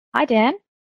Hi, Dan.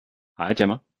 Hi,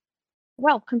 Gemma.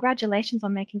 Well, congratulations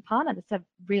on making partner. That's a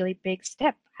really big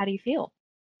step. How do you feel?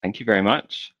 Thank you very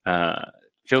much.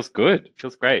 Feels good.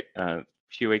 Feels great. A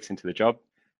few weeks into the job,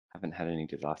 haven't had any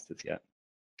disasters yet.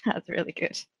 That's really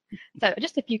good. So,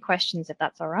 just a few questions, if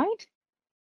that's all right.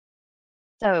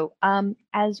 So,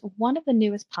 as one of the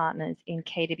newest partners in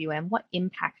KWM, what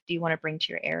impact do you want to bring to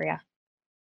your area?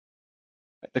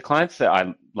 The clients that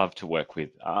I love to work with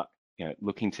are,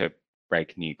 looking to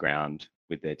break new ground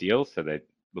with their deals. So they're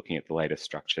looking at the latest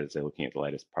structures, they're looking at the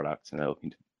latest products, and they're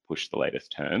looking to push the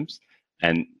latest terms.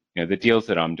 And the deals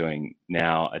that I'm doing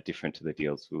now are different to the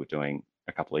deals we were doing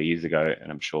a couple of years ago, and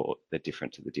I'm sure they're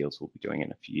different to the deals we'll be doing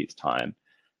in a few years' time.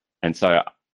 And so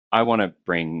I want to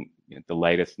bring the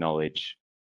latest knowledge,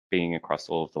 being across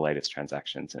all of the latest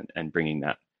transactions and bringing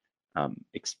that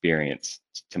experience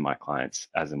to my clients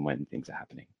as and when things are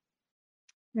happening.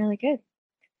 Really good.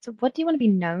 So, what do you want to be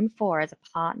known for as a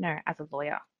partner, as a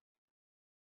lawyer?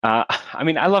 I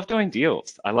mean, I love doing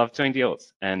deals. I love doing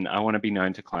deals, and I want to be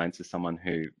known to clients as someone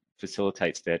who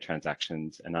facilitates their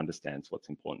transactions and understands what's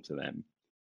important to them.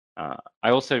 I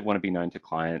also want to be known to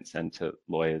clients and to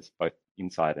lawyers, both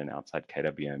inside and outside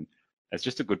KWM, as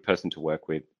just a good person to work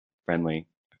with, friendly,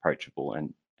 approachable,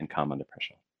 and calm under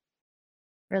pressure.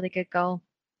 Really good goal.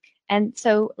 And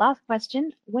so, last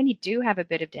question, when you do have a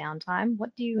bit of downtime,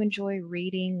 what do you enjoy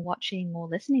reading, watching, or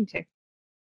listening to?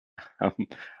 Um,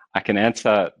 I can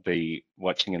answer the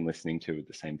watching and listening to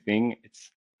the same thing.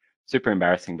 It's super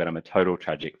embarrassing, but I'm a total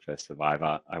tragic for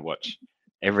Survivor. I watch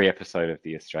every episode of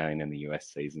the Australian and the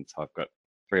US season, so I've got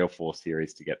 3 or 4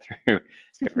 series to get through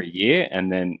every year. And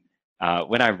then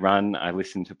when I run, I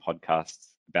listen to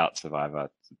podcasts about Survivor,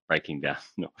 breaking down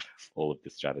all of the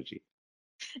strategy.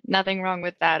 Nothing wrong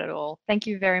with that at all. Thank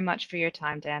you very much for your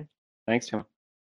time, Dan. Thanks, Gemma.